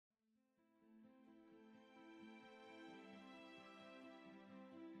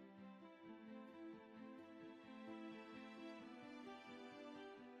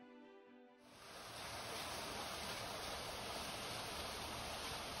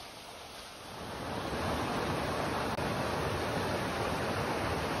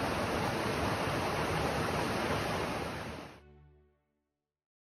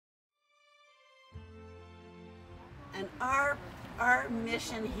And our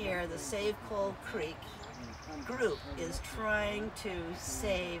mission here, the Save Coal Creek group, is trying to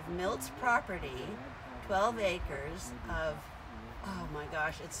save Milt's property, 12 acres of, oh my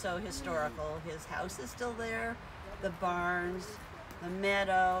gosh, it's so historical. His house is still there, the barns, the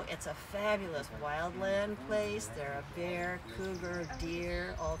meadow. It's a fabulous wildland place. There are bear, cougar,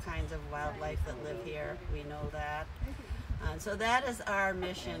 deer, all kinds of wildlife that live here. We know that. So that is our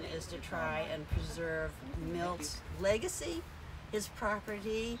mission, is to try and preserve Milt's legacy, his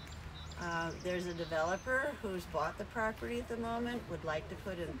property. There's a developer who's bought the property at the moment, would like to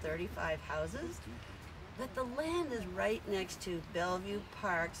put in 35 houses, but the land is right next to Bellevue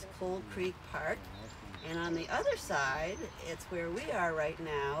Park's Coal Creek Park, and on the other side, it's where we are right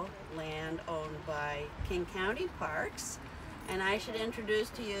now, land owned by King County Parks. And I should introduce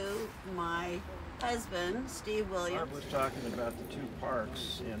to you my husband, Steve Williams. Barb was talking about the two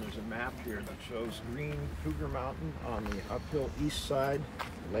parks, and there's a map here that shows green Cougar Mountain on the uphill east side,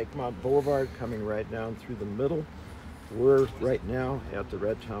 Lakemont Boulevard coming right down through the middle. We're right now at the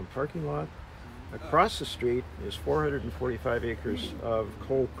Red Town parking lot. Across the street is 445 acres of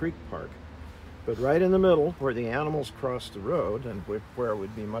Coal Creek Park. But right in the middle, where the animals cross the road, and where it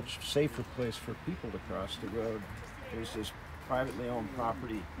would be a much safer place for people to cross the road, is this privately owned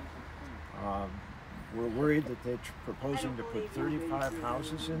property. We're worried that they're proposing to put 35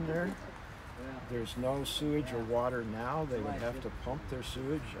 houses in there. There's no sewage or water now. They would have to pump their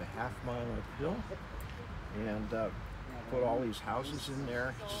sewage a half-mile uphill and put all these houses in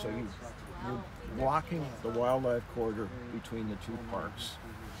there. So you're blocking the wildlife corridor between the two parks.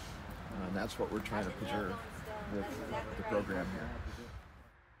 And that's what we're trying to preserve with the program here.